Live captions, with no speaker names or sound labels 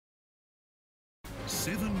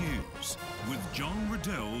7 News with John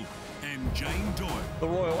Riddell and Jane Doyle. The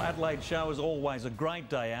Royal Adelaide Show is always a great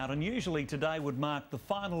day out, and usually today would mark the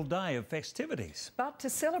final day of festivities. But to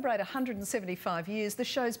celebrate 175 years, the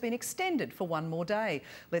show's been extended for one more day.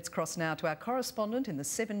 Let's cross now to our correspondent in the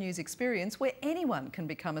 7 News experience, where anyone can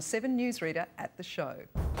become a 7 News reader at the show.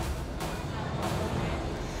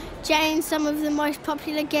 Jane, some of the most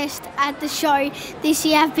popular guests at the show this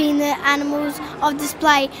year have been the animals of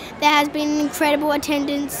display. There has been incredible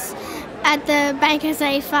attendance at the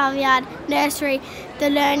Bankersay Farmyard Nursery,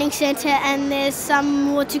 the Learning Centre, and there's some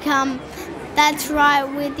more to come. That's right,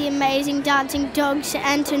 with the amazing dancing dogs,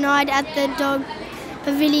 and tonight at the Dog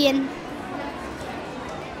Pavilion.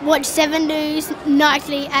 Watch 7 News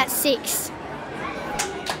nightly at 6.